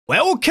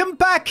Welcome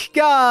back,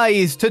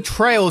 guys, to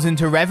Trails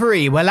into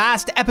Reverie, where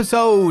last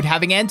episode,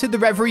 having entered the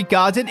Reverie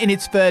Garden in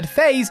its third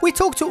phase, we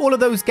talked to all of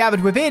those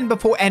gathered within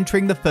before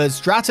entering the third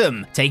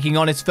stratum, taking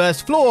on its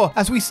first floor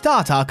as we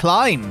start our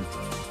climb.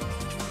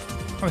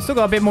 I've still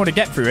got a bit more to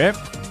get through here.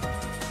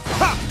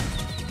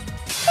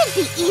 Should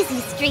be easy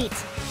street.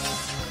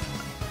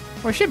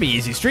 Well, it should be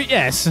easy street,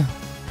 yes.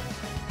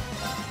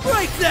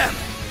 Break them!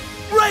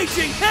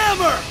 Raging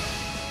hammer!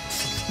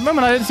 At the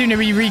moment, I don't seem to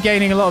be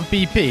regaining a lot of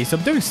BP, so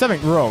I'm doing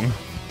something wrong.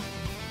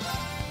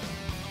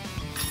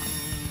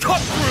 Cut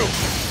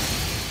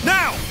through!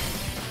 Now!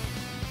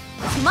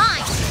 It's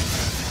mine!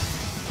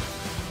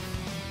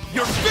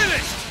 You're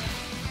finished!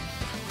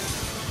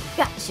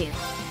 Got you.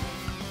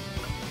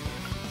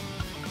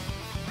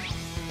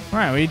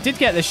 Right, we did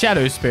get the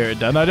Shadow Spirit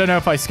done. I don't know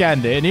if I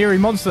scanned it. An eerie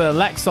monster that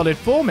lacks solid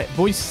form. It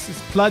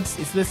floods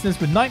its listeners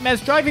with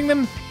nightmares, driving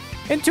them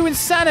into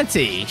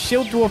insanity.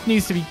 Shield Dwarf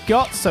needs to be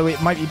got, so it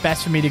might be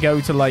best for me to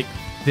go to, like,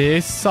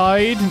 this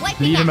side.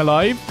 Leave him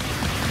alive.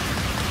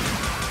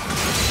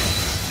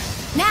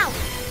 Now!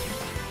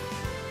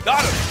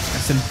 Got him!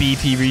 That's some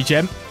BP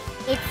regen.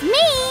 It's me!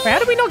 Wait, how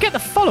did we not get the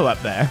follow-up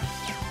there?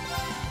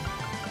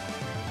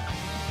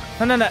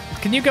 No.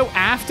 Can you go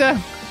after?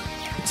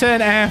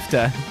 Turn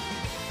after.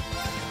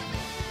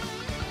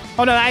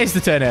 Oh, no, that is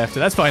the turn after.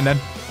 That's fine, then.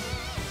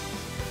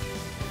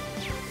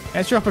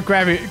 Let's drop a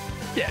gravity...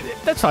 Yeah,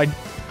 that's fine.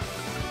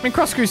 I mean,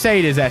 Cross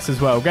Crusade is S as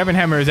well. Grabbing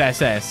Hammer is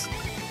SS.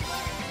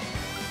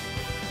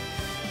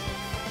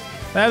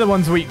 They're the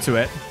ones weak to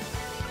it.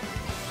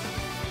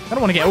 I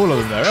don't want to get all of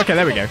them, though. Okay,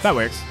 there we go. That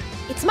works.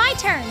 It's my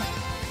turn.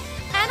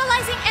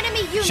 Analyzing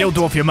enemy unit. Shield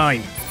Dwarf your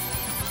mind.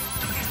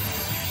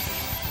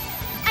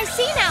 I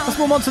see now. A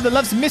small monster that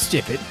loves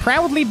mischief. It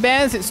proudly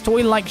bears its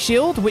toy-like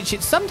shield, which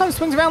it sometimes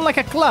swings around like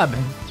a club.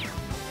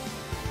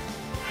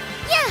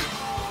 Yeah.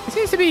 It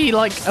seems to be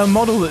like a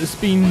model that's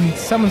been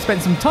someone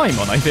spent some time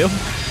on, I feel.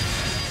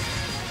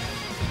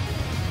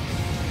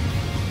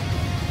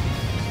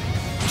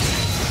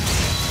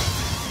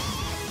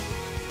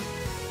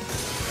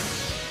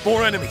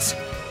 More enemies.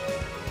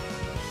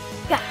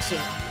 Got you.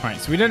 Right,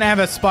 so we don't have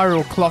a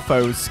Spiral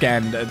Clotho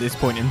scanned at this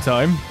point in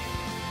time.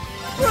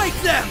 Break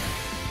them!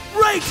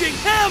 Raging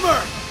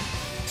hammer!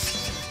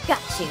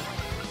 Got you.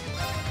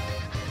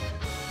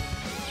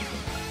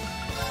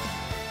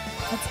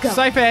 Let's go.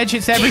 Cypher Edge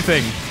hits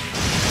everything.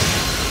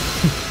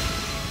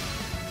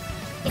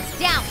 It's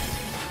down.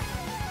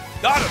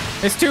 Got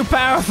him! It's too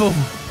powerful.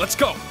 Let's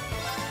go!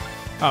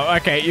 Oh,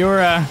 okay, you're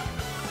a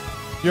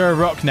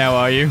rock now,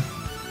 are you?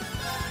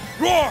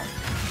 Roar!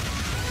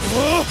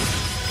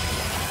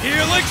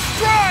 Healing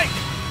strike!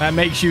 That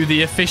makes you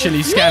the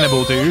officially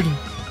scannable dude.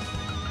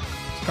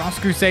 Cross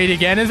Crusade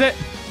again, is it?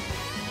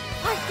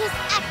 Arcus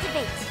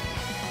activate.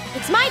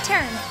 It's my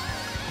turn.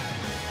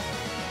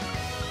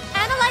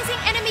 Analyzing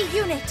enemy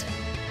unit.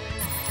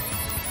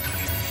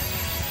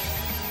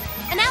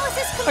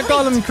 Analysis A complete.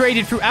 golem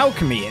created through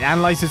alchemy. It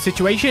analyzes the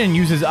situation and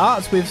uses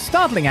arts with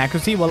startling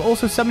accuracy while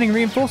also summoning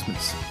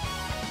reinforcements.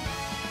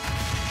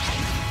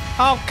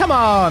 Oh, come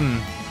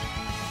on!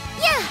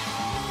 Yeah.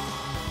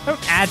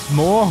 Don't add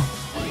more.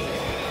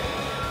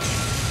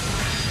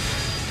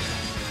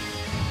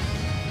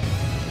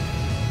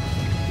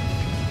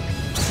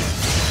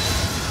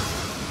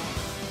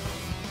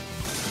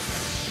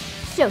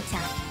 Showtime.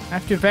 I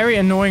have to very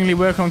annoyingly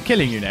work on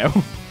killing you now.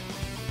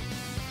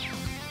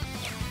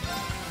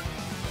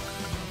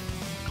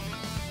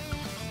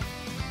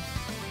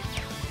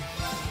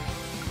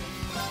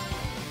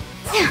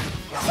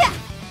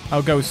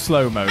 I'll go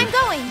slow mode. I'm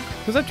going.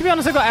 Because to be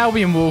honest, I've got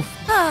Albion Wolf.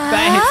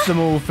 That hits them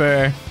all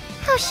for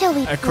How shall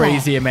we a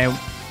crazy amount.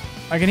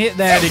 I can hit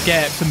there to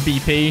get some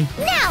BP.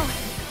 Now.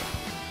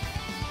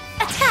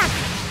 Attack.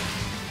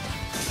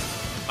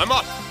 I'm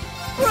up!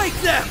 Break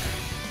them!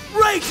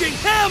 Raging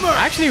hammer!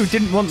 I actually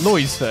didn't want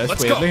Lloyd's first,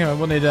 Let's weirdly. go. I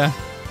wanted to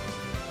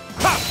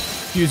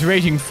use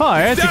Raging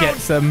Fire to get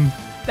some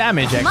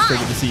damage extra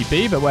with the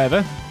CP, but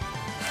whatever.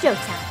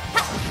 Showtime.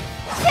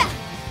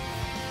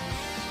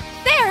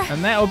 There.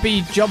 And that'll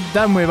be job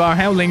done with our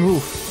Howling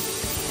Wolf.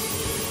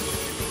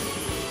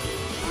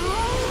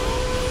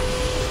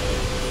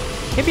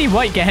 Give me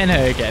White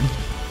Gehenna again.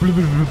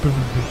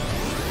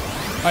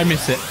 I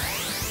miss it.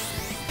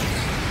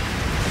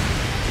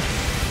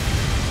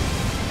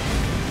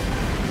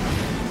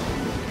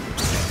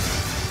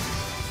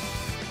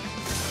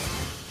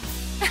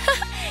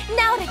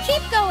 Now to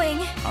keep going.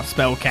 Our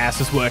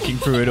spellcast is working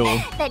through it all.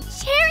 The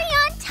cherry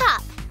on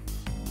top.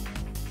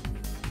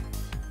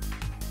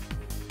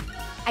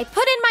 I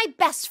put in my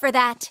best for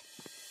that.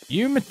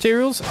 New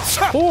materials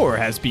 4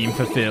 has been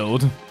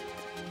fulfilled.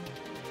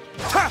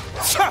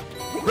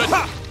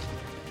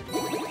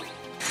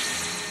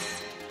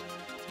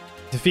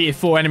 Defeated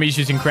 4 enemies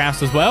using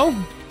crafts as well.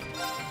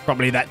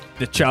 Probably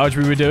the charge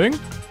we were doing.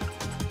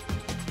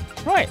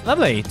 Right,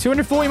 lovely.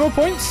 240 more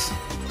points.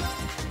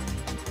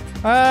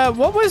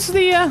 What was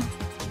the...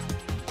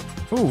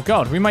 Oh,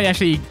 God. We might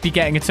actually be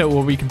getting a total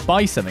where we can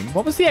buy something.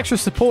 What was the extra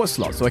support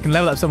slot so I can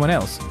level up someone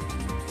else?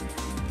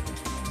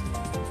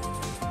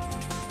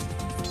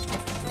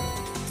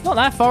 It's not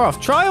that far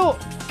off. Trial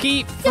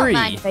key Don't 3.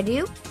 mind if I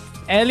do.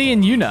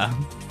 Alien Yuna.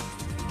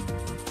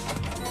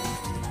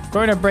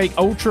 Chrono Break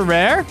Ultra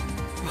Rare.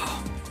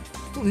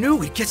 Who knew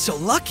we'd get so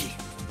lucky?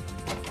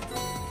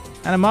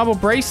 And a marble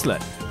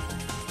bracelet.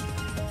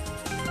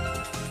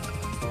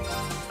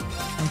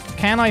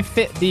 Can I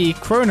fit the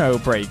Chrono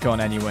Break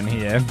on anyone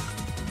here?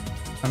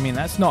 I mean,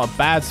 that's not a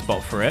bad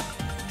spot for it.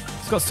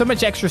 It's got so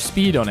much extra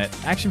speed on it.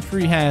 Action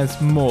 3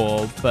 has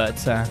more, but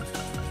that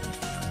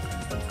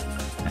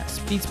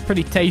speed's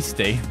pretty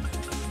tasty.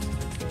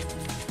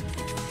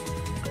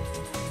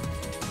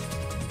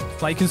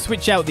 Like, you can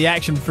switch out the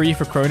Action 3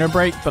 for Chrono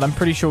Break, but I'm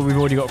pretty sure we've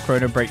already got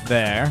Chrono Break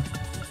there.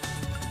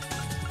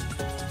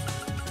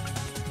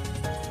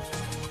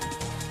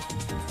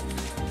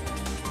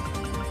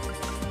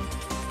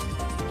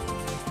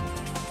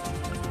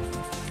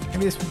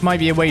 Maybe this might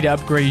be a way to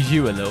upgrade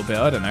you a little bit.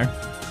 I don't know.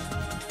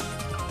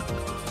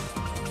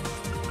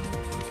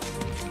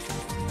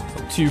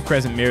 Got 2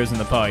 crescent mirrors in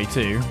the pie,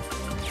 too.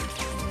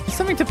 It's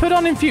something to put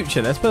on in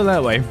future. Let's put it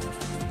that way.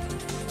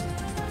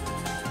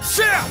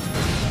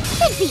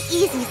 Should be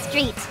easy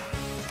street.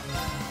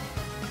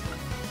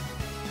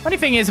 Funny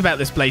thing is about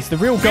this place, the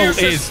real goal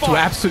is to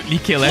absolutely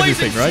kill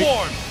everything, right?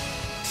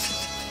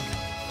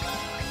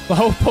 The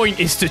whole point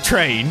is to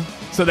train,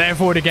 so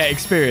therefore to get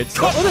experience.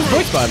 Oh, there's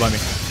Void Spire by me.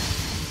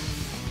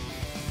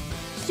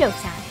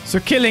 Showtime. So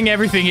killing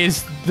everything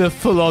is the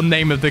full-on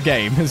name of the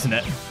game, isn't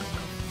it?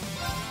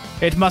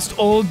 It must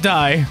all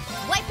die.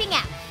 Wiping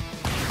out.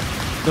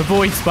 The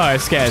Void Spire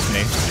scares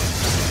me.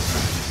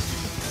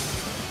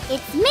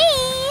 It's me.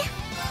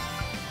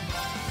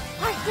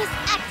 Arcus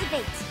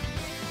activate.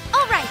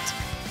 All right.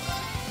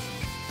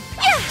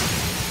 Yeah.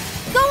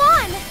 Go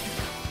on.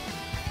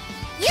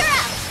 You're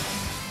up.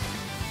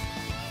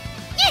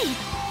 Yay.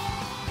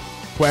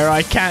 Where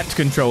I can't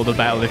control the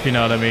battle, if you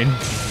know what I mean.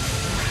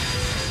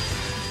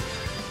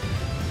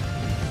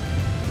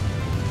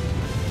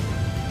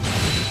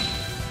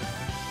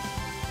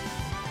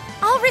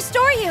 I'll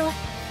restore you.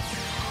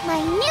 My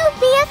new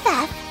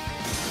BFF.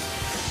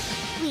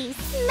 We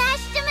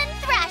smashed him and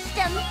thrashed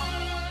him.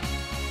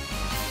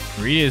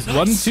 3 is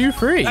 1, 2,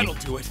 3. That'll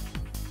do it.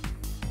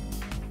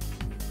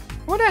 I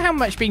wonder how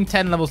much being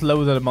 10 levels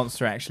lower than a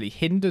monster actually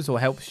hinders or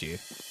helps you.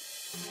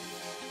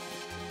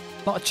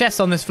 A lot of chests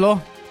on this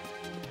floor.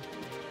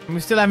 And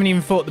we still haven't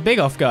even fought the big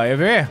off guy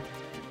over here.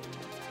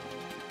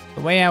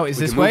 The way out is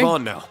this way. Move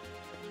on now.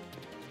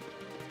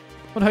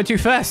 What do I do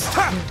first?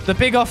 The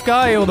big off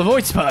guy or the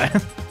Void Spire?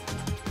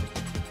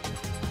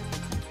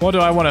 What do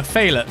I want to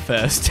fail at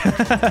first?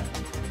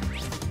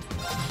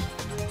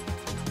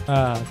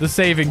 The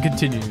saving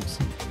continues.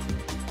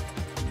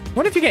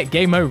 What if you get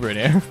game over in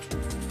here?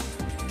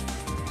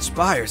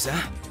 Spires,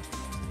 huh?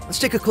 Let's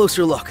take a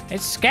closer look.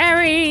 It's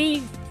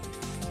scary.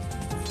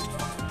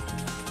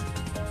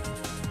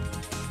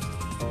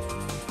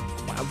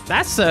 Wow,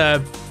 that's a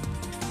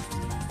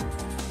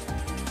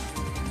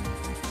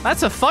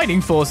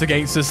fighting force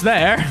against us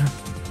there.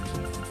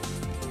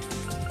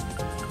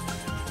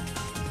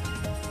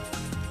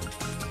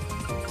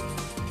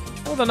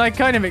 More than I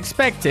kind of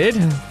expected.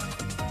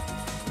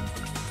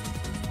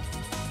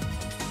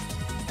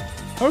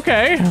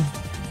 Okay.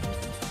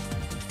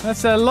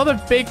 That's a lot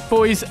of big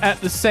boys at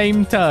the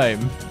same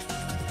time.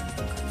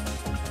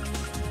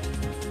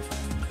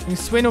 I think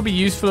Swin will be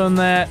useful on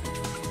that.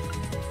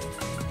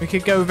 We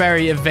could go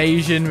very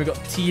evasion. We've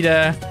got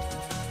Tita.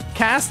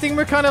 Casting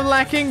we're kind of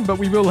lacking, but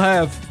we will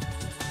have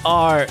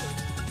our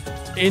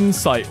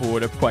insight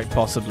order quite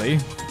possibly.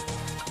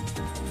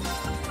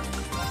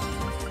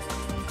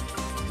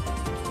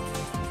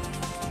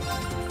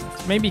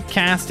 So maybe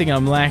casting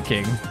I'm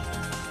lacking.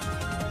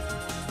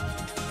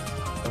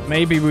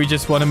 Maybe we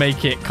just want to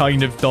make it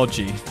kind of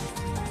dodgy.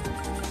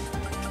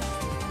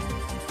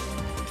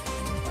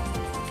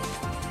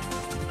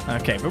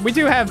 Okay, but we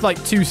do have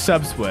like 2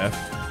 subs worth.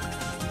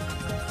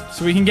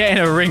 So we can get in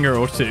a ringer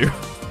or 2.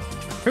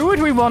 Who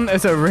would we want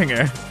as a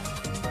ringer?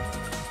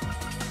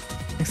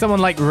 Like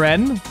someone like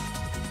Ren?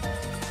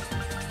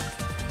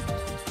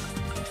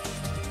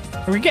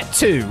 We get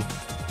 2.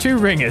 2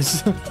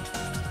 ringers.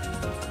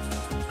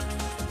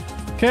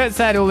 Kurt's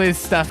had all his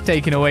stuff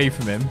taken away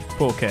from him.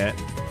 Poor Kurt.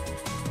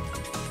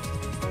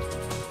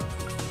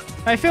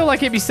 I feel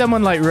like it'd be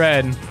someone like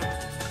Ren.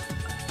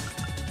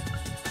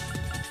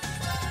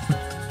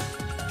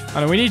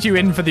 I know, we need you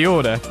in for the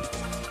order.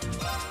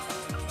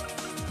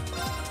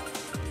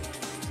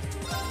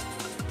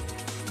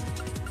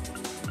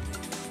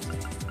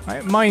 I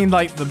don't mind,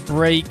 like, the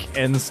break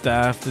and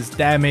stuff. There's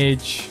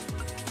damage.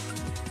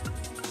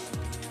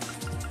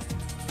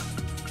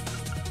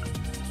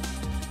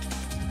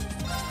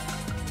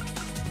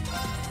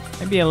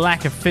 Maybe a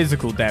lack of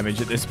physical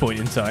damage at this point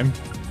in time.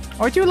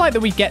 Oh, I do like that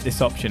we get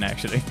this option,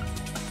 actually.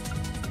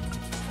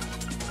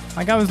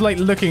 Like, I was, like,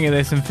 looking at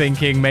this and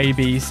thinking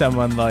maybe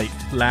someone like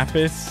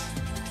Lapis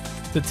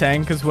to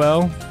tank as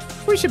well.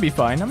 We should be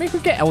fine. I mean, we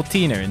could get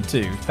Altina in,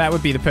 too. That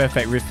would be the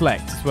perfect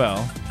reflect as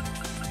well.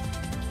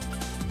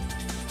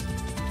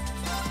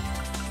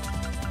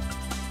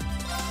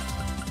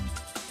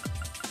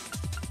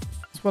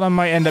 That's what I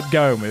might end up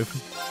going with.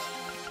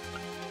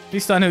 At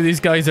least I know these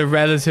guys are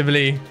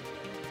relatively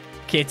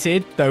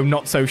kitted, though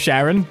not so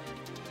Sharon.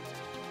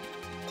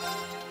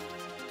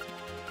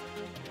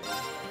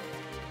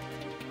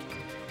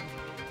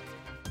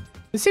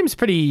 This seems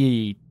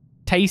pretty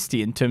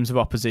tasty in terms of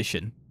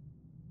opposition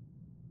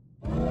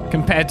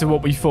compared to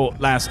what we fought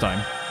last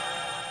time.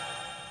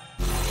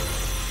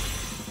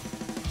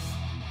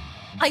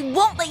 I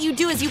won't let you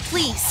do as you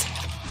please.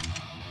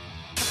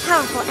 A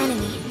powerful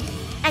enemy.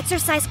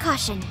 Exercise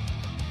caution.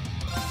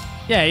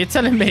 Yeah, you're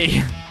telling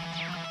me.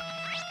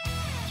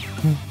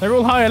 They're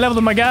all higher level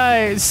than my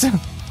guys.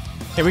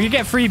 Okay, we can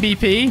get free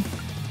BP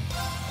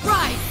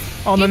Right.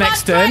 on the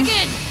next turn.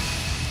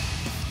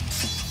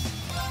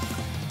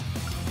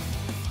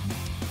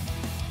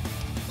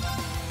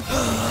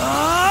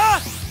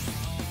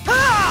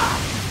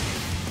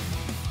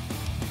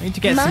 We need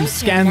to get some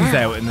scans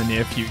out in the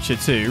near future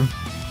too.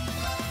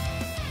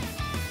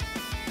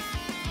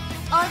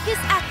 Arcus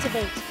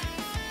activate.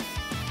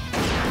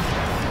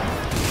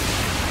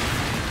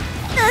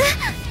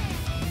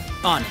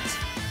 On it.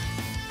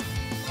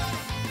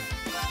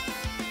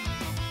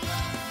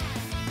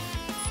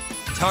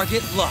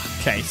 Target lock.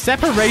 Okay,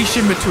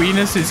 separation between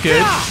us is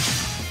good.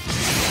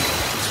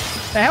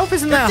 The health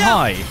isn't that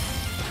high,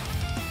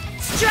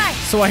 Strike.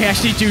 so I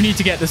actually do need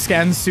to get the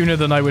scans sooner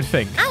than I would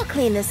think. I'll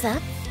clean this up.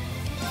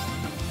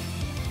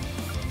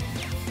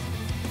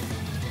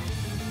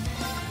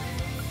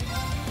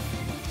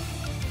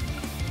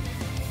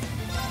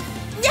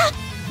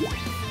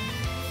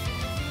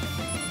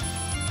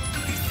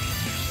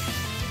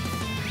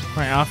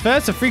 Right, our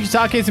first, a freakish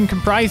Archaism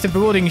comprised of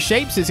bewildering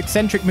shapes. Its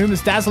eccentric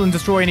movements dazzle and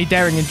destroy any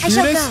daring I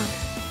shall intruders.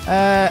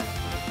 go.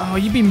 Oh,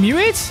 you been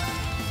muted?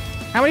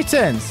 How many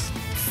turns?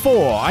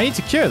 4. I need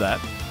to cure that.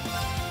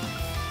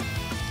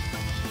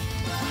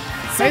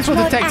 May as well Search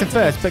mode detect it activate.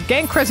 first, but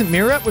getting Crescent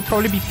Mirror would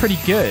probably be pretty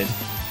good.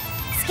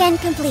 Scan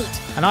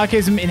complete. An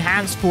Archaism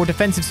enhanced for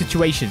defensive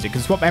situations. It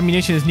can swap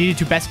ammunition as needed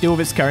to best deal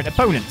with its current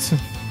opponents.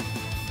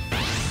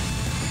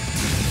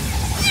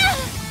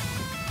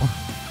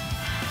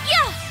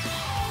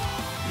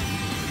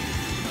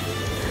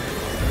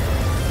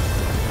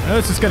 I know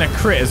this is going to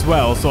crit as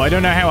well, so I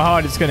don't know how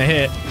hard it's going to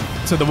hit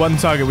to the one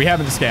target we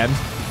haven't scanned.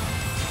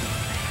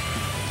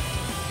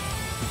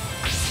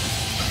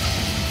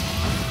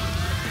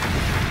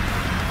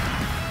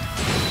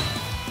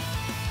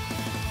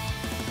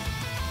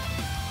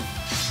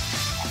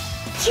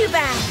 Too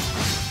bad.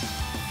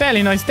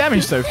 Fairly nice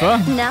damage so far.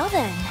 Now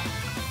then.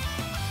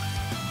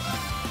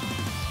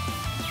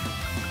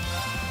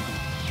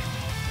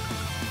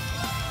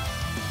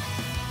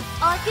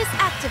 Arcus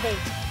activate.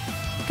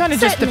 Kind of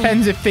just Certainly.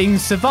 depends if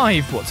things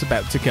survive what's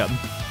about to come.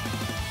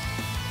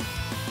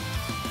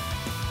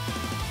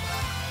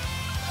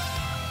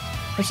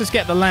 Let's just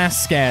get the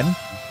last scan.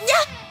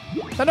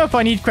 I don't know if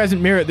I need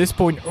Crescent Mirror at this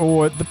point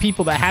or the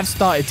people that have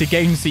started to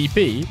gain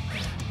CP.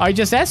 I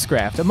just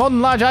S-craft. A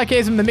modern large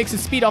Archaism that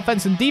mixes speed,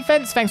 offense, and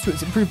defense. Thanks to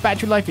its improved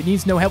battery life, it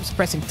needs no help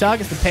suppressing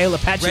targets. The Pale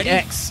Apache Ready?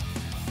 X.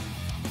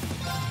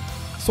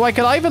 So I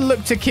could either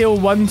look to kill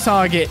one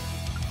target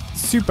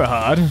super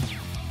hard.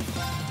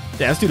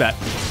 Yeah, let's do that.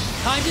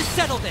 Time to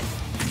settle this.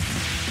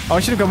 Oh, I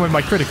should have gone with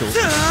my criticals.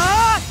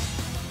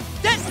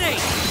 Detonate.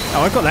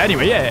 Oh, I got that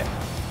anyway, yeah.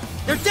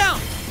 They're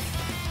down.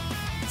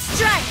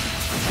 Strike.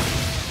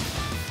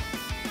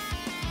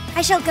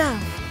 I shall go.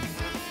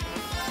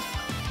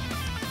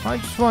 I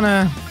just want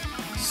to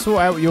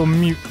sort out your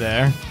mute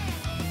there.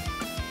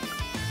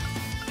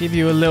 Give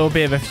you a little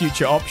bit of a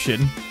future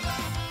option.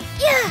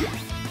 Yeah.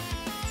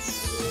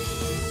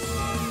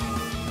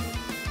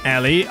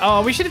 Ellie.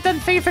 Oh, we should have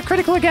done Fate for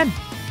critical again.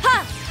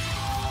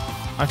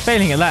 Ha! I'm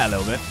failing at that a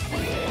little bit.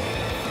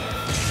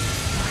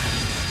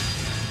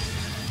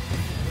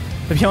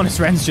 To be honest,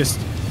 Ren's just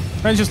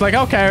like,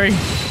 I'll carry.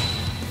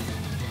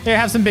 Here,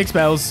 have some big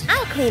spells.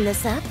 I'll clean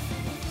this up.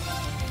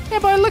 Yeah,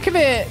 by the look of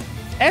it,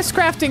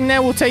 S-crafting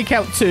now will take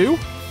out 2.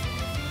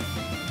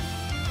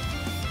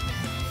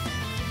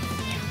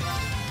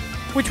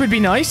 Which would be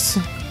nice.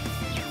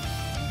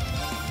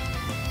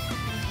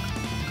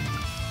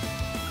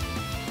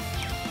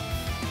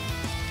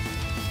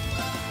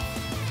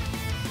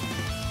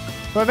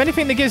 Do I have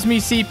anything that gives me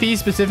CP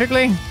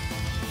specifically?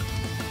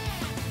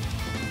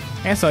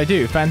 Yes, I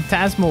do.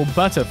 Phantasmal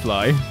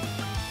Butterfly.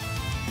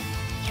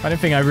 I don't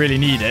think I really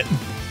need it.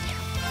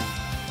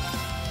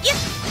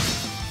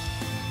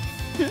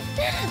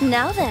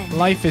 Now then.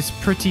 Life is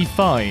pretty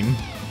fine.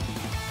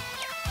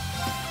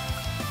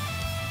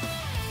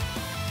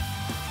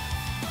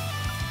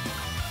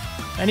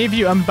 Any of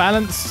you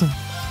unbalanced?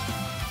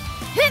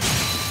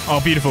 Oh,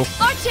 beautiful.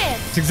 Archers.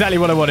 That's exactly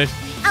what I wanted.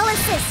 I'll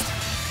assist.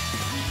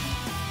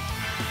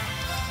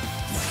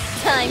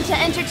 Time to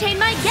entertain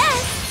my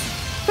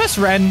guests. Just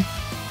Ren.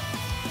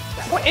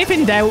 Well, if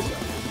in doubt,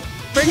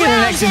 bring in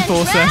an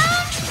X-Enforcer.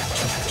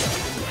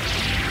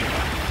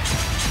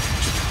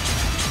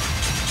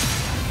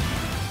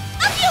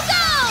 Up you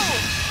go.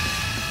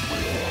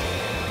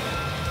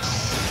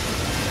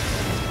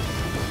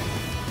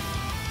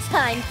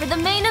 Time for the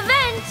main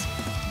event.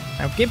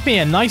 Now give me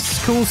a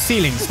nice, cool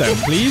ceiling stone,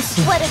 please.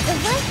 What a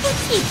delightful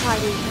tea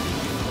party.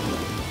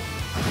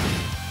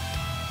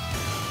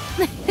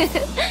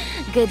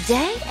 Good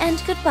day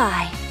and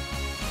goodbye.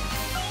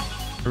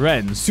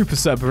 Ren, Super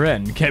Sub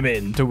Ren, came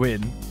in to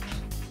win.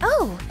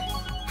 Oh,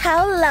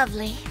 how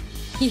lovely.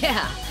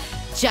 Yeah,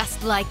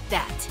 just like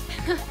that.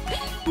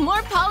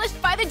 More polished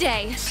by the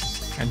day.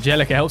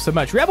 Angelica helps so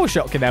much. Rebel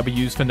Shot can now be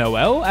used for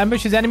Noelle.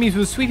 Ambushes enemies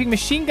with a sweeping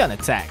machine gun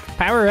attack.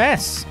 Power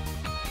S.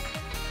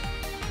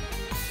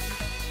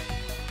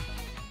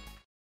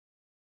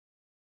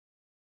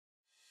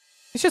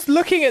 It's just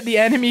looking at the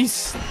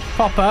enemies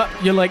pop up.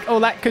 You're like, oh,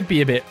 that could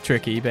be a bit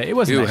tricky, but it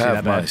wasn't actually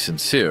that bad. You have my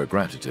sincere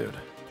gratitude.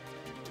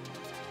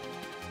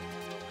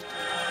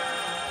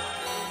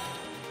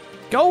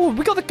 Gold.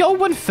 We got the gold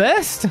one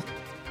first.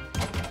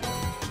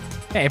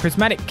 Okay, a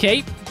prismatic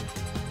cape.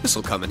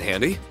 This'll come in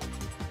handy.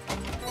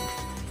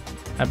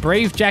 A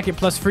brave jacket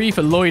 +3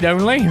 for Lloyd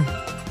only.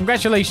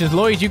 Congratulations,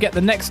 Lloyd. You get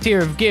the next tier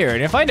of gear.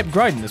 And if I end up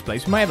grinding this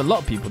place, we might have a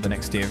lot of people the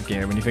next tier of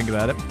gear when you think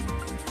about it.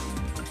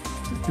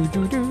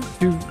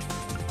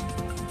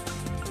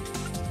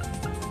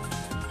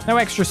 No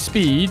extra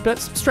speed, but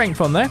some strength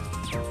on there.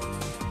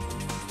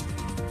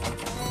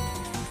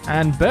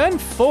 And burn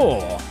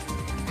 4.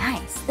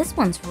 Nice. This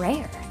one's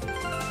rare.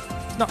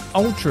 It's not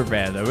ultra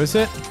rare though, is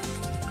it?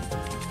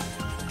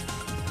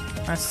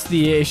 That's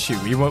the issue.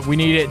 We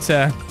need it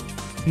to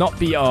not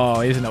be...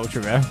 Oh, it is an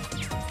ultra rare.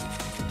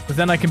 Because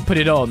then I can put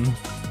it on.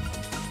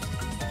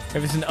 If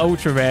it's an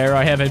ultra rare,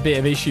 I have a bit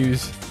of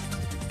issues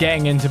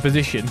getting into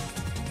position.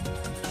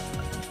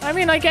 I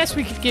mean, I guess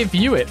we could give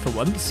you it for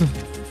once.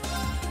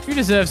 You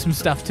deserve some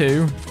stuff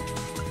too.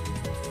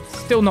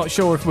 Still not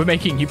sure if we're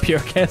making you pure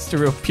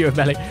caster or pure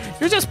melee.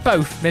 You're just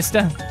both,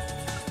 mister.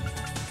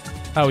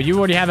 Oh, you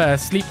already have a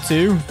sleep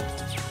too?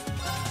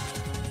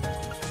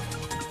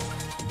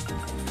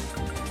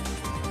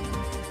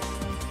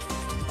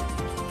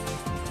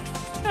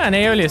 An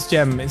Aeolus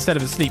gem instead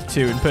of a sleep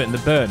 2 and putting the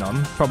burn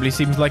on probably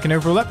seems like an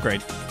overall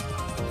upgrade.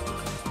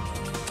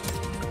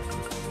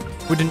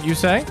 Wouldn't you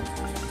say?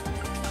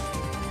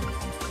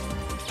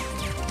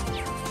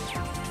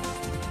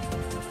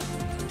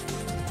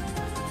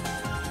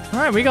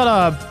 Alright, we got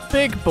our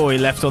big boy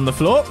left on the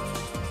floor.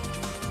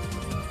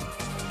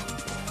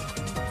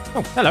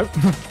 Oh, hello.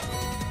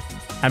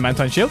 And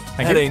Mantine Shield.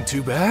 Thank you. That ain't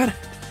too bad.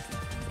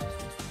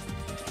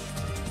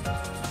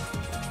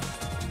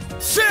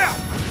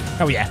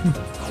 Oh, yeah.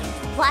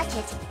 Watch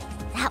it.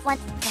 That one,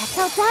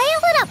 that'll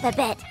dial it up a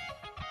bit.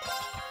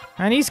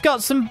 And he's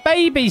got some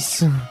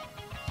babies.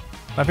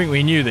 I think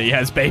we knew that he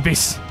has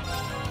babies.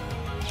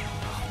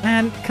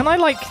 Man, can I,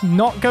 like,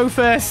 not go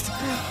first?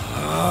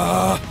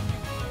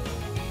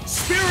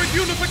 Spirit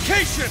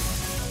unification!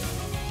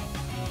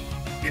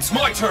 It's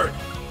my turn!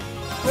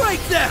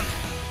 Break them!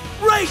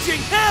 Raging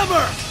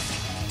hammer!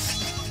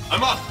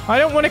 I'm up! I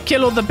don't want to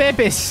kill all the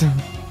babies.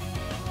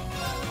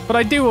 But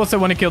I do also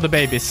want to kill the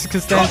babies,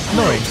 because they're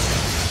annoying.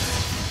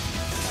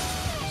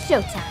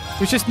 Showtime. It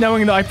was just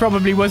knowing that I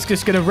probably was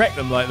just going to wreck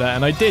them like that,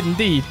 and I did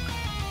indeed.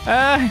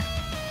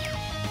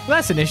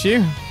 That's an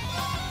issue.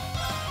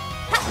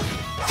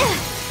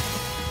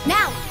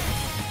 Now!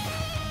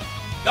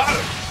 Got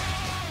it!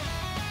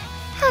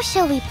 How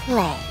shall we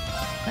play?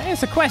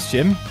 Here's a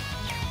question.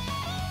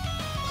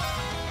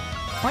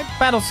 Might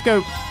battle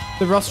scope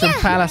the Rostrum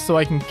Palace so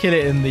I can kill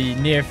it in the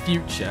near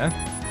future.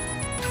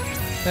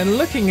 Then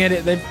looking at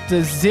it,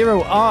 there's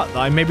 0 art that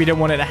I maybe don't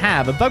want it to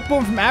have. A bug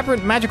born from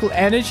aberrant magical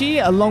energy,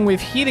 along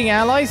with healing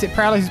allies. It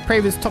paralyzes prey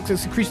with its toxic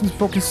secretions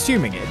before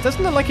consuming it. It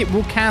doesn't look like it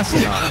will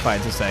cancel art, if I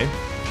had to say.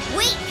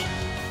 Weak!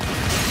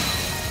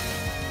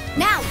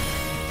 Now!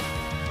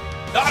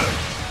 Got it!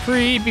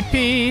 Free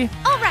BP.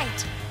 All right!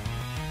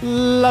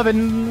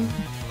 Loving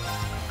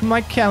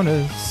my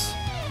counters.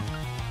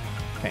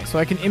 Okay, so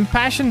I can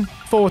Impassion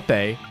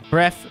Forte,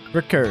 Breath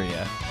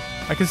Recurria.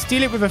 I can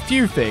steal it with a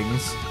few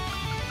things.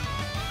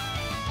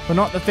 But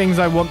not the things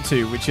I want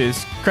to, which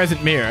is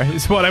Crescent Mirror,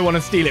 is what I want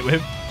to steal it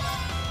with.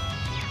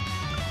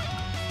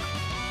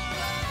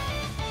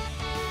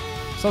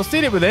 So I'll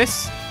steal it with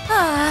this.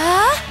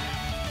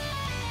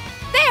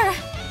 There!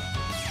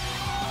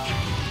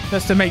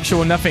 Just to make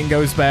sure nothing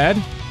goes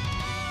bad.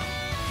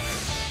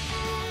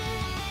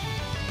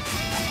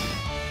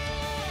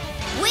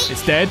 Weak!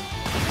 It's dead.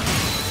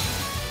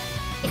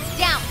 It's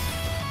down!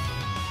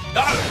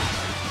 Got it!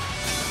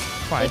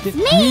 Right, I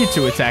didn't need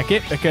to attack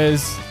it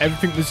because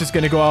everything was just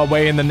going to go our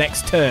way in the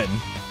next turn.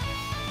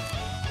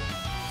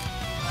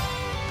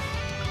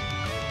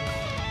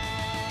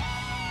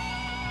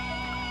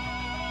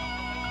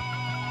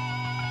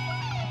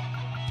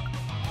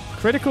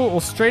 Critical or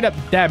straight up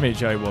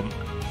damage I want.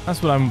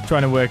 That's what I'm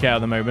trying to work out at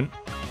the moment.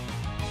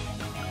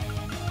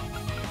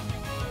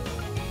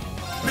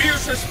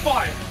 Fiercest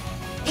fire!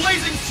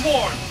 Blazing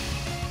swarm!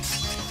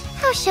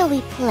 How shall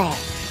we play?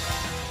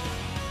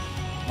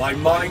 My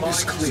mind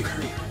is clear.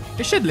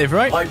 It should live,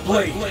 right? My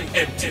blade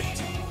empty.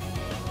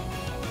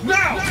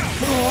 Now!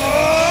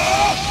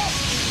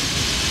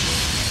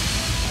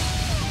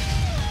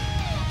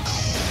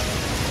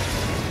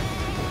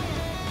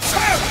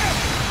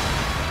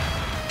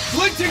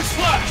 Glinting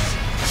slash!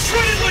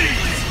 Shredded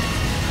leaves!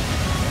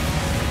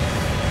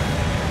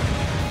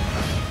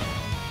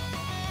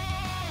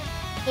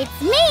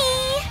 It's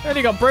me!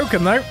 Only got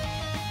broken though.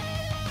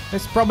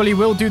 This probably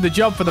will do the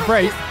job for the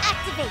break.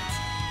 Activate!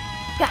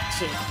 Got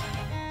you.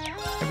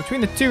 And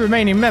between the two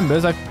remaining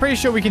members, I'm pretty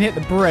sure we can hit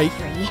the break.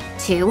 3,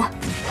 2.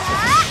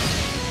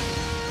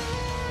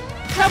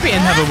 That'll be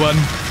another one.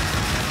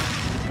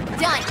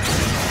 Done.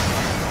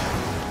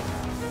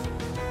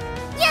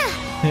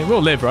 Yeah! It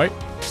will live, right?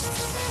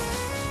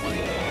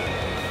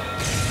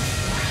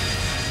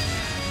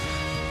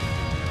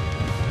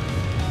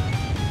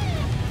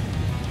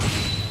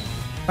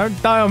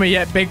 Don't die on me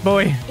yet, big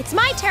boy. It's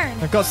my turn.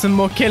 I've got some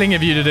more killing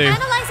of you to do.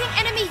 Analyzing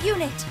enemy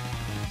unit.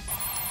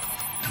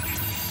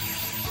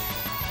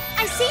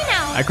 I see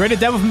now. A greater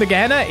devil from the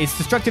Gehenna, its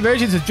destructive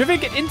urges have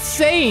driven it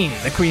insane,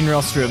 the Queen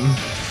Rostrum.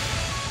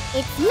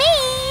 It's me!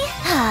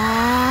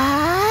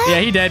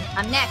 Yeah, he dead.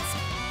 I'm next.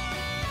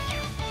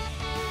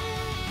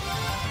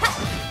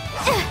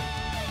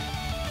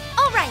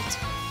 All right.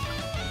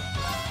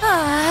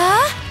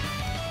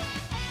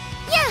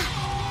 Yeah!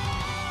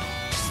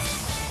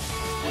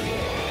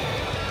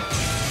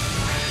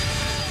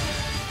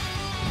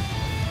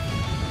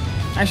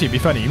 Actually, it'd be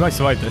funny. You might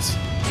survive this.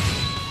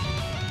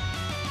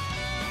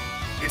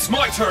 It's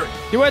my turn!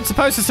 You weren't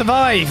supposed to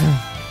survive.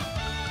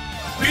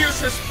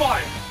 Fiercest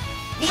fire!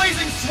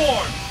 Blazing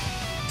swarm!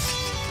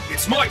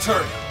 It's my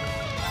turn!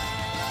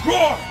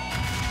 Roar!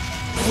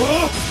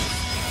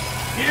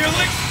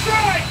 Healing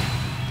strike!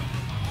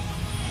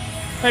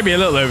 Maybe a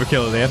little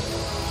overkill at the end.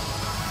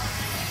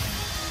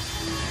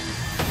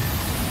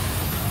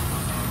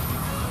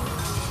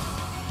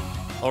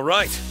 All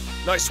right.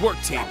 Nice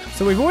work, team.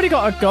 So we've already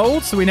got a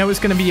gold, so we know it's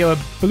going to be a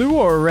blue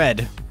or a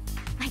red.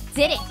 I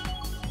did it!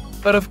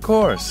 But of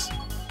course.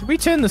 Did we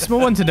turn the small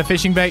ones into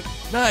fishing bait?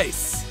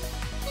 Nice.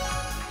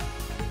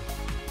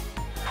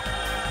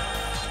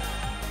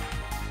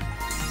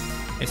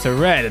 It's a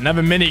red,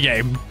 another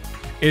minigame.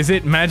 Is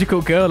it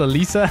Magical Girl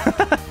Elisa?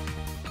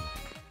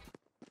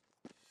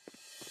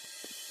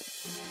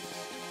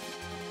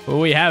 Well,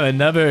 we have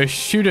another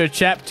shooter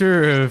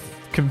chapter of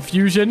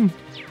confusion.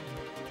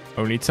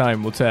 Only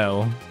time will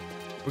tell.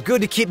 We're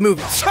good to keep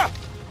moving.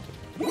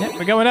 Yep,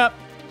 we're going up.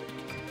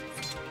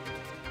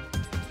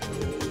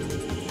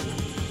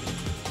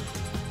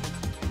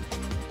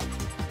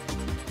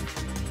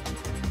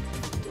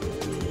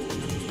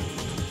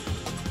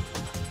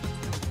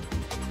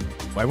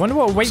 Well, I wonder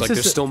what waits Looks like us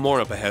there's at still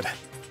more up ahead.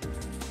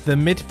 the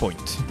midpoint.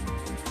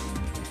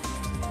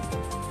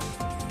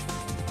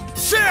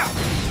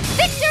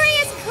 Victory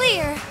is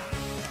clear.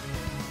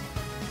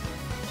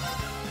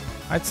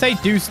 I'd say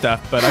do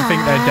stuff, but I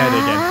think they're dead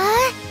again.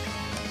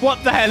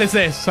 What the hell is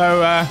this?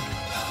 So,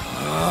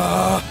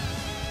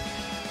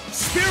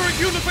 Spirit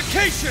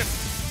unification!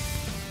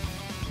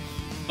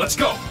 Let's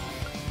go!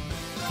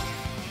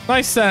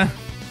 nice,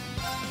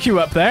 queue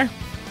up there.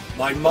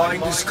 My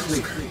mind is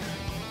clear.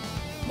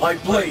 My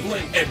blade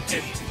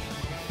empty.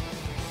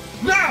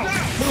 Now!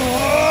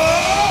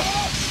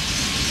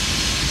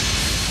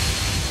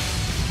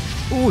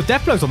 Ooh,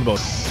 Death Blow's on the board.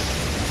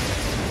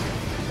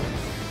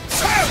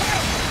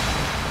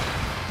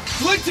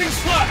 Glinting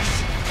slash!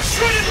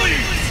 Shredded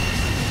leaves!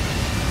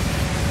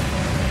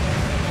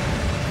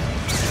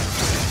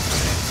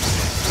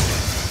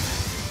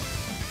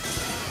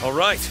 All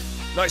right.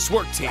 Nice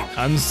work, team.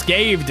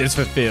 Unscathed is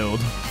fulfilled.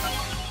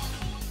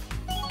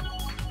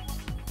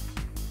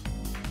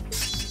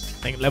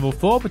 I think level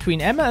 4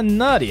 between Emma and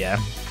Nadia.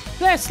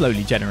 They're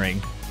slowly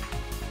generating.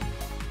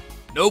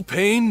 No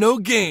pain, no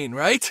gain,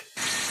 right?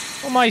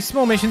 All my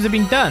small missions have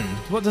been done.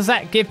 What does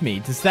that give me?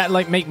 Does that,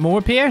 like, make more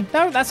appear?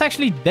 No, that's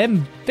actually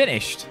them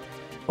finished.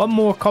 One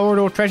more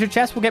corridor treasure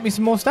chest will get me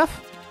some more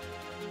stuff.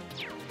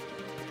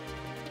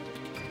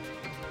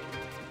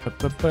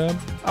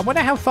 I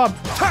wonder how far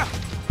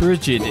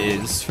Bridget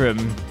is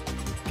from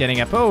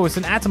getting up. Oh, it's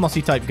an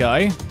Atomosy type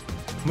guy.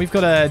 We've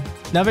got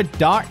another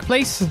dark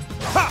place.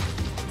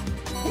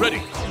 Ready.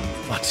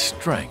 What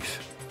strength.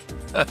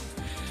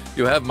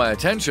 You have my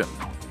attention.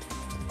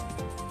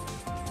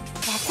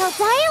 Guess I'll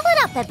dial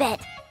it up a bit.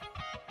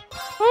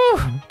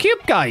 Oh,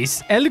 cube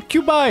guys. El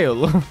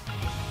Cubile.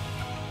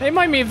 They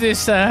remind me of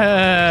this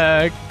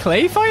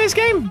Clay Fires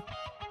game.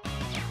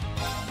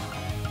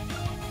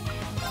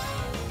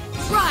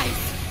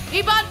 Rise!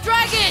 Ebon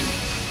Dragon!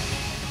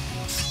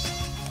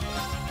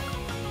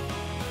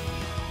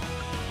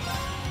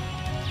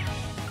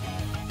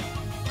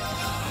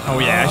 Oh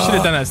yeah, I should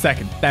have done that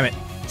second. Damn it.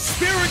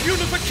 Spirit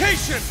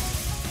unification!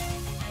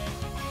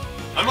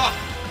 I'm up!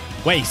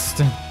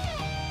 Waste.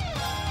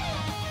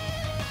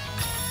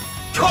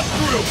 Cut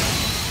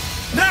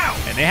through! Now!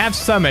 And they have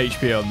some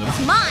HP on them.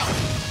 Mine!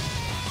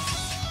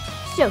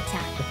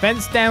 Showtime.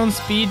 Defense down,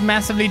 speed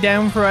massively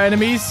down for our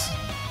enemies.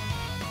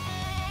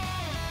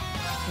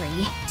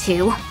 3,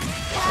 2.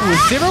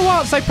 With 0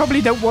 watts, I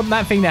probably don't want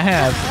that thing to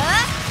have.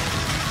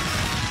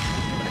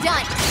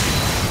 Done.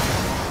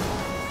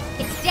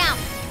 It's down.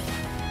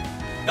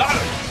 Got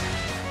it!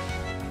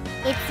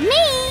 It's me!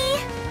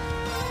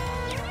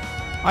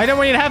 I don't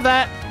want you to have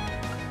that.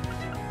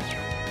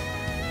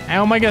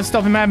 How am I going to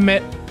stop him having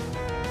it?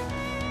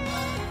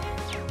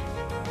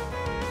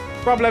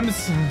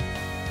 Problems.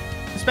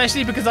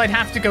 Especially because I'd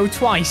have to go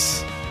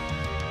twice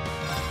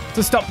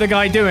to stop the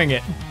guy doing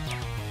it.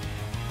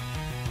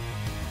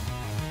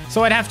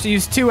 So I'd have to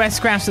use 2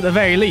 S-Crafts at the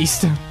very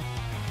least. And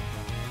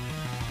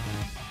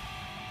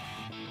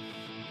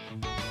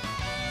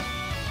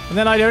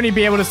then I'd only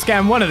be able to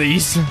scan one of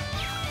these.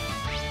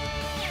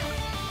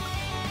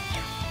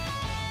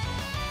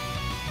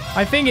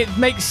 I think it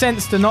makes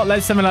sense to not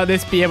let something like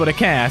this be able to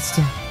cast.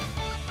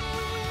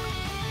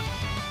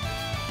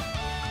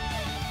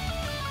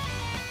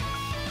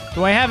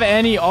 Do I have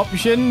any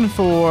option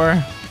for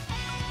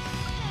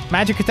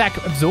magic attack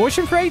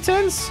absorption for 8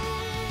 turns?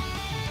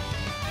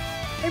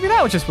 Maybe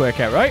that would just work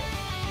out, right?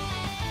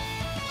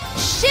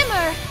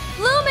 Shimmer!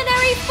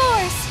 Luminary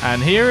force!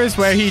 And here is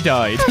where he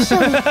died.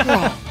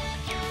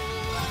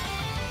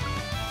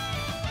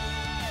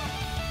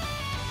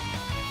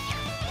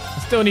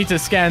 Still need to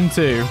scan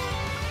too.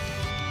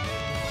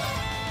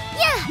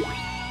 Yeah.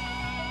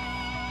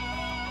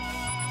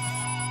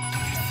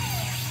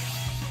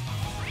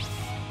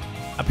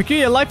 A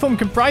peculiar lifeform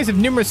comprised of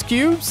numerous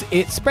cubes.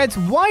 It spreads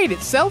wide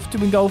itself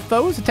to engulf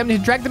foes, attempting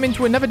to drag them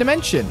into another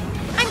dimension.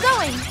 I'm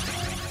going!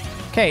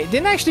 Okay, it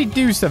didn't actually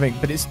do something,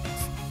 but it's...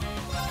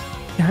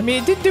 I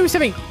mean, it didn't do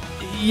something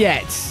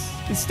yet.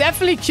 It's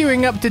definitely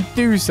queuing up to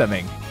do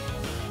something.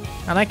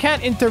 And I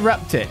can't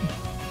interrupt it.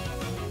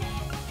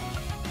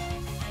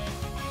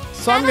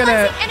 So I'm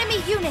gonna... Enemy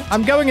unit.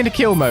 I'm going into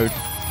kill mode.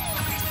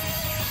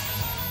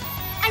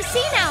 I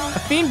see now. A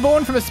fiend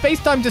born from a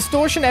space-time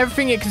distortion,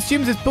 everything it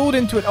consumes is pulled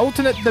into an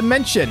alternate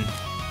dimension.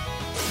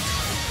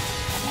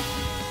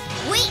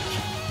 Weak.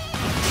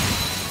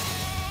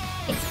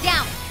 It's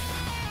down.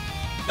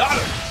 Got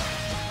it!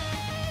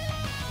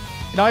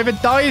 It either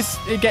dies,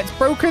 it gets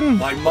broken,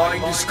 My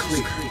mind is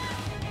clear.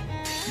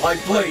 My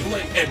blade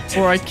empty.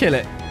 or I kill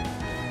it.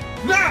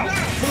 Now!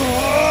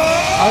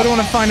 I would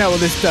want to find out what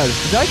this does,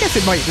 because I guess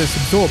it might just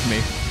absorb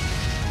me.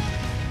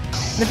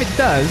 And if it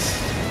does,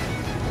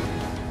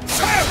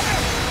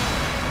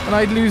 then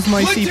I'd lose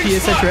my CP,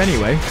 etc.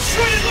 anyway.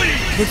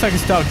 Looks like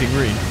it's targeting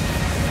Rean.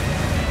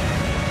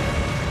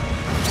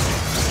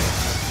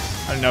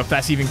 I don't know if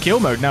that's even kill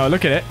mode now I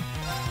look at it.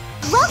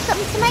 Welcome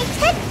to my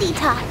tech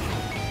detox.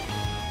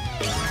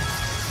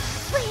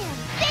 Slam,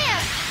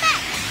 bam,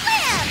 back,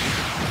 slam.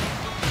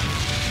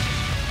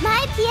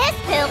 My pièce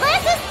de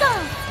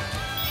résistance.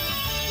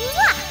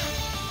 Mwah.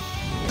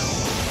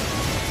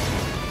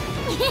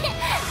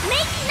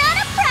 Make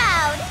Nana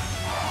proud.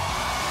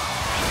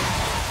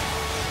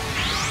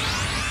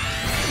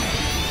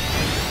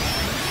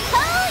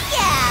 Oh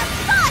yeah,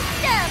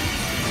 Boston.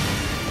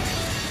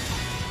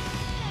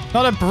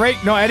 Not a break,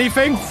 not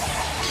anything. Go.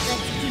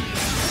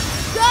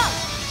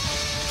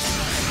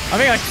 I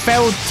think I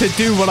failed to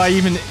do what I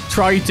even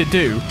tried to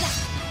do.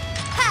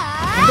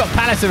 I've got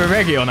Palace of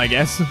Eregion, I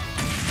guess.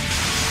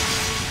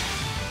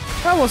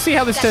 Well, we'll see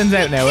how this turns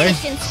out now, eh?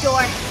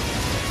 Store.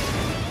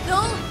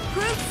 Go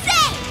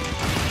crusade.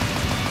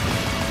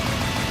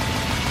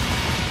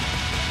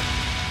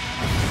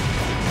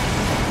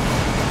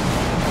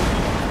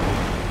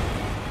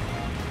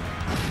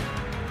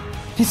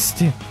 It's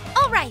still...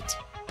 All right.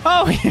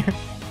 Oh,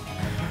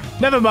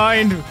 never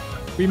mind.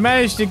 We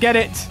managed to get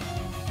it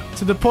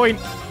to the point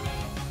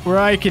where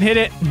I can hit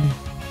it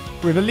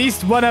with at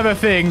least one other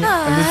thing,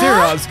 and the zero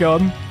art's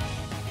gone.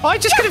 Oh, I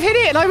just could have hit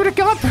it, and I would have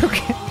got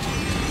broken.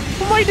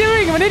 What am I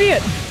doing? I'm an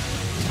idiot.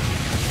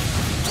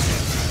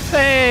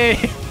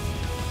 Hey.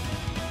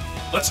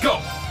 Let's go!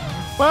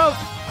 Well,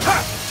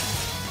 Ha!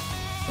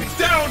 It's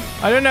down!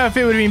 I don't know if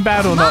it would have been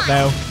bad or not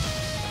now.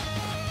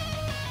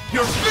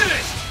 You're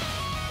finished!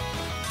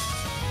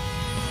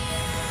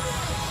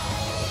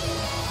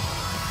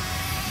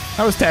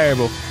 That was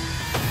terrible.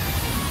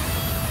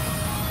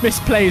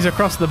 Misplays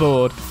across the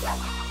board.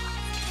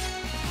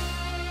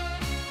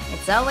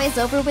 It's always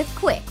over with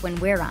quick when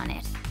we're on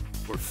it.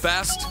 We're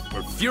fast,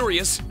 we're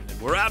furious,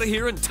 and we're out of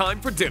here in time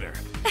for dinner.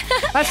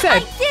 That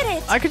said, I did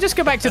it. I could just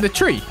go back to the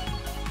tree.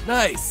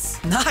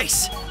 Nice.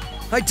 Nice!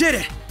 I did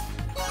it!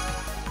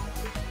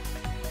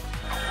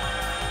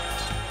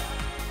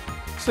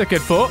 It's a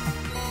good thought.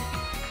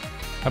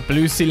 A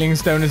blue ceiling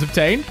stone is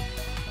obtained.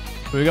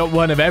 We got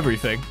one of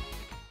everything.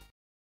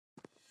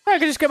 I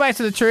could just go back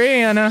to the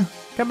tree and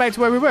come back to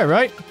where we were,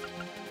 right?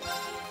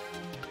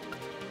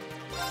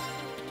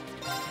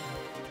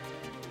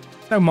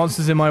 No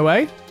monsters in my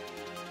way.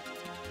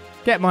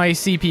 Get my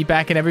CP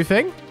back and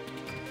everything.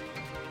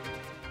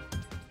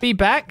 Be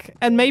back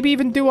and maybe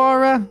even do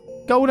our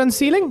gold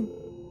unsealing.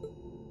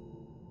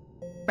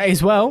 May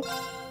as well.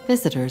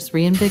 Visitors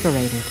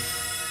reinvigorated.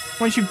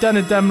 Once you've done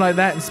a dumb like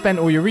that and spent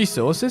all your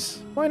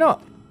resources, why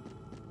not?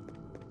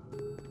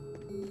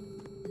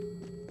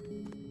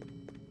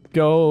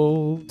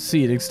 Gold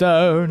sealing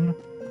stone.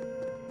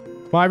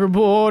 My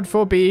reward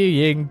for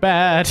being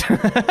bad.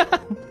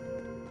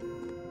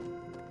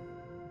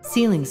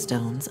 Sealing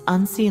stones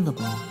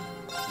unsealable.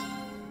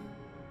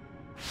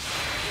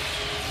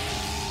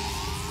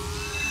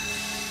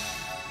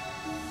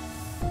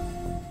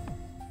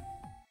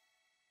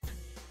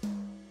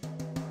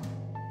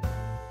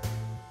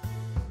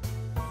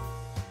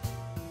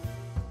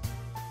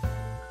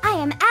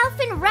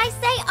 Alphen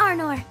Raisei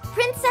Arnor,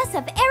 Princess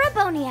of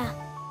Erebonia.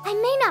 I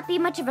may not be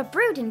much of a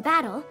brute in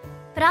battle,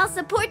 but I'll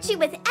support you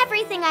with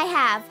everything I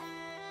have.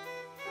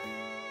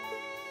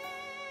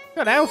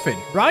 Got Alphen.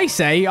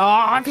 Raisei? Oh,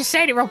 I've been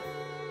saying it wrong.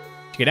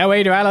 She can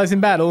outweigh her allies in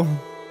battle.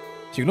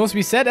 She can also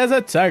be set as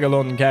a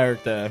tag-along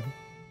character.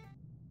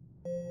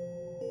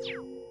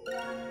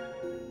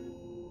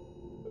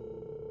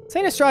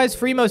 Saint Estra's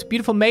three most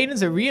beautiful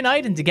maidens are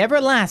reunited together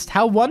at last.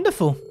 How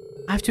wonderful.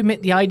 I have to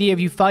admit, the idea of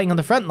you fighting on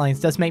the front lines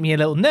does make me a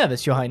little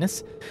nervous, Your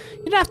Highness.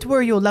 You don't have to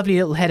worry your lovely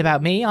little head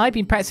about me. I've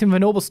been practicing with a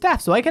noble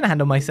staff, so I can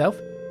handle myself.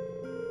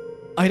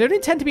 I don't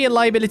intend to be a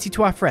liability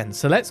to our friends,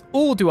 so let's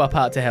all do our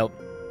part to help.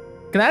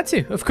 Glad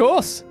to, of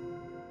course.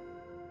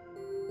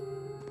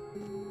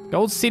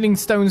 Gold Sealing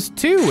Stones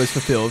 2 was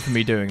fulfilled for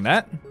me doing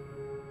that.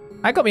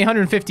 That got me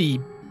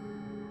 150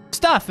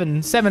 stuff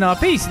and 7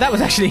 RP, so that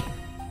was actually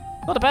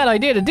not a bad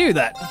idea to do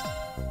that.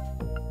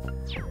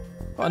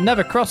 Got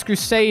another Cross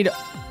Crusade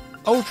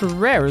Ultra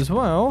Rare as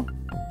well.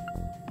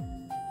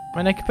 I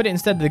mean, I could put it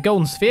instead of the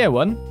Golden Sphere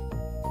one.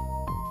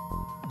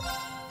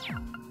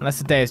 Unless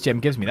the Deus Gem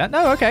gives me that.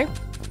 No, okay.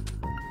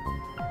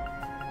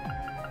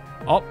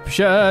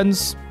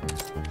 Options.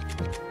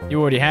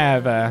 You already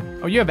have,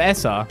 oh, you have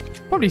SR.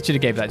 Probably should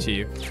have gave that to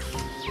you.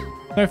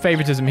 No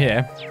favoritism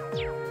here.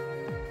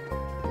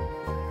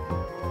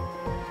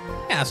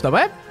 Yeah, that's not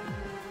bad.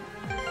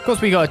 Of course,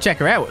 we gotta check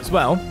her out as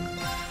well.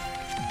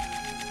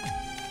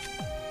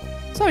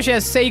 So she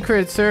has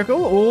Sacred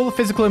Circle, all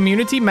physical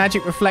immunity,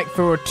 magic reflect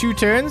for 2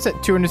 turns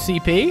at 200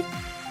 CP.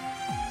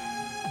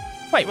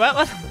 Wait,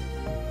 what?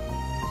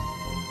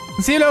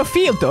 Zero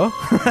field though?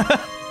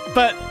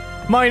 But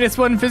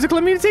 -1 physical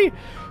immunity?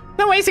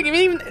 No, wait a second,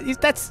 even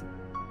that's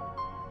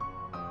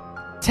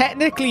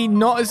technically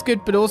not as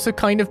good, but also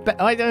kind of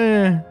I don't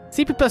know.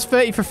 CP plus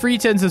 30 for 3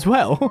 turns as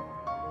well.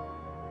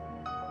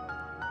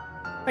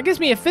 That gives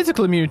me a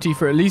physical immunity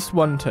for at least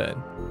 1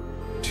 turn.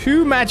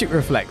 2 magic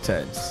reflect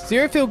turns.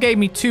 Zero field gave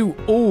me 2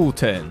 all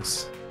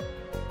turns.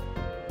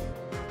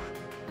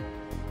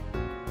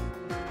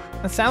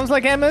 That sounds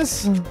like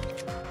Emma's.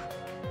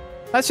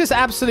 That's just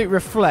absolute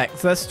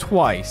reflect. That's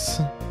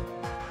twice.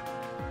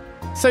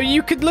 So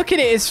you could look at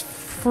it as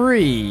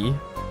free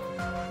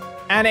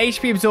and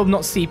HP absorb,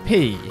 not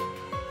CP.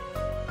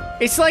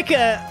 It's like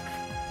a...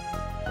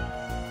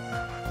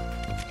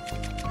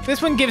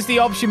 This one gives the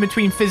option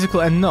between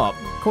physical and not.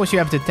 Of course, you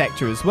have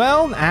Detector as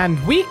well,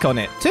 and weak on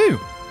it too.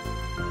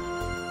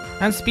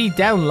 And speed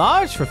down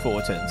large for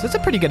 4 turns. That's a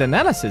pretty good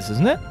analysis,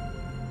 isn't it?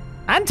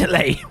 And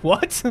delay.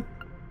 What?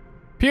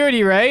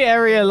 Purity Ray,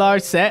 area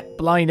large set,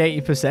 blind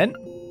 80%.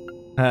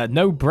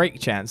 No break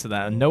chance of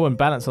that, no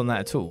unbalance on that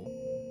at all.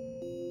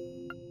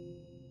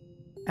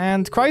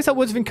 And cries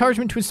upwards of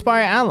encouragement to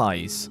inspire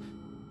allies.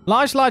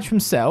 Large from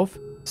self.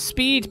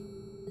 Speed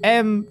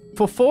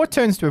for 4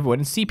 turns to everyone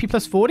and CP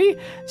plus 40.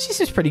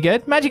 This is pretty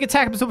good. Magic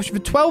attack absorption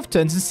for 12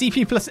 turns and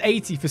CP plus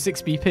 80 for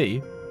 6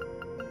 BP.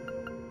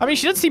 I mean,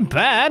 she doesn't seem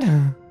bad.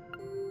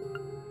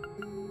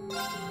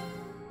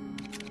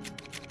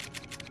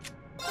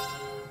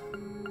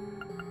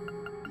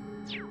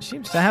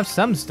 Seems to have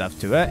some stuff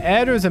to her.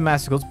 Air as a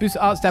Massacles. Boosts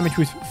arts damage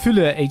with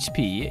fuller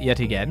HP yet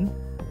again.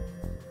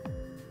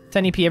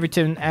 10 EP every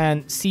turn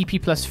and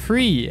CP plus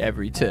 3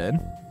 every turn.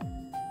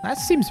 That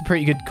seems a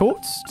pretty good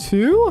courts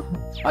too.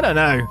 I don't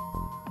know.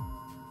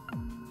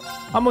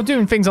 I'm more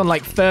doing things on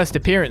like first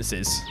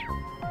appearances.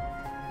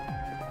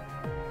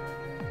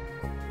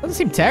 Doesn't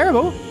seem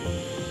terrible.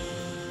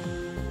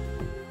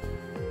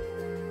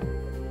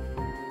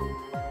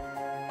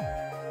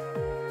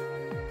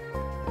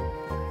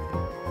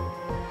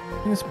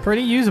 It's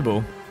pretty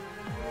usable.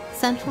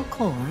 Central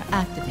core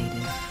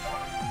activated.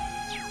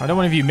 I don't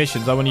want to view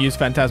missions. I want to use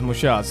Phantasmal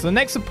Shards. So the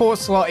next support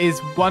slot is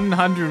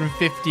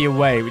 150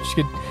 away, which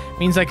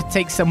means I could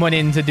take someone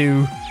in to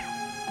do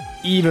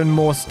even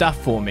more stuff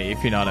for me,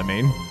 if you know what I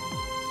mean.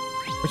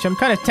 Which I'm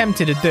kind of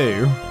tempted to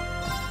do.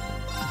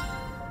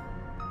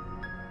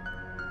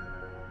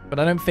 But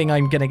I don't think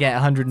I'm going to get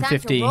 150 Time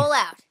to roll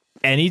out.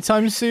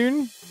 anytime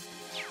soon,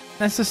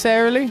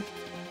 necessarily.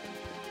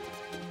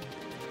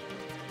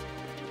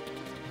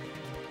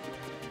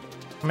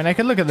 I mean, I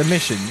could look at the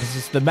missions. This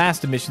is the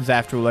master missions,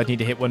 after all, I'd need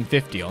to hit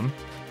 150 on.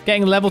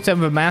 Getting level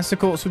 10 with Master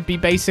Courts would be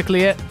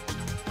basically it.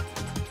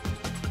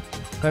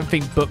 I don't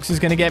think Books is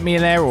going to get me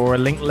in there, or a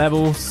Link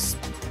level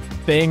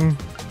thing.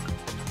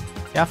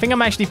 Yeah, I think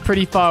I'm actually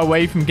pretty far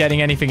away from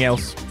getting anything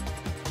else.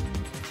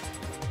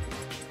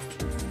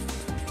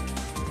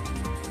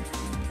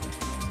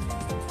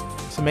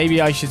 So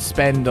maybe I should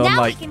spend on, now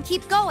like, we can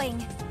keep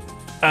going.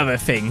 other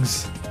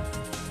things.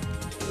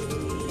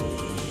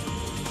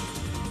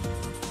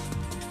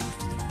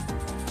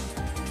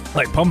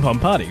 Like Pom Pom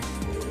Party.